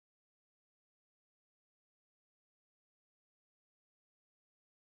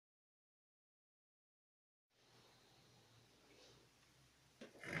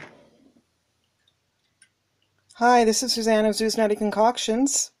Hi, this is Suzanne of Nutty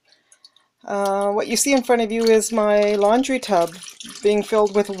Concoctions. What you see in front of you is my laundry tub being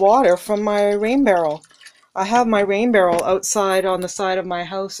filled with water from my rain barrel. I have my rain barrel outside on the side of my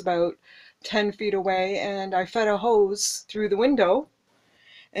house about 10 feet away, and I fed a hose through the window.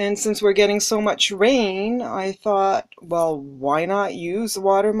 And since we're getting so much rain, I thought, well, why not use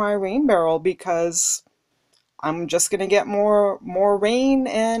water my rain barrel, because I'm just going to get more rain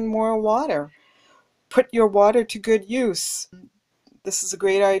and more water. Put your water to good use. This is a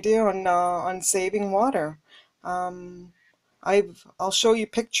great idea on saving water. Um, I'll show you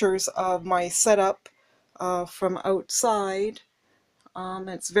pictures of my setup from outside.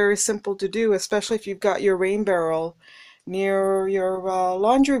 It's very simple to do, especially if you've got your rain barrel near your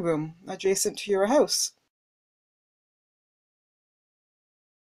laundry room adjacent to your house.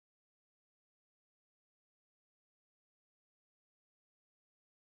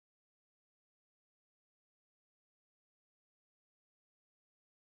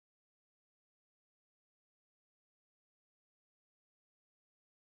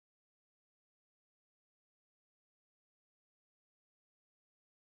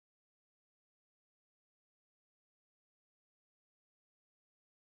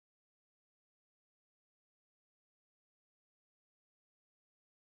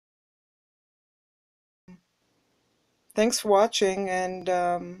 Thanks for watching, and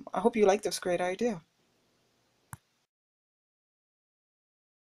I hope you like this great idea.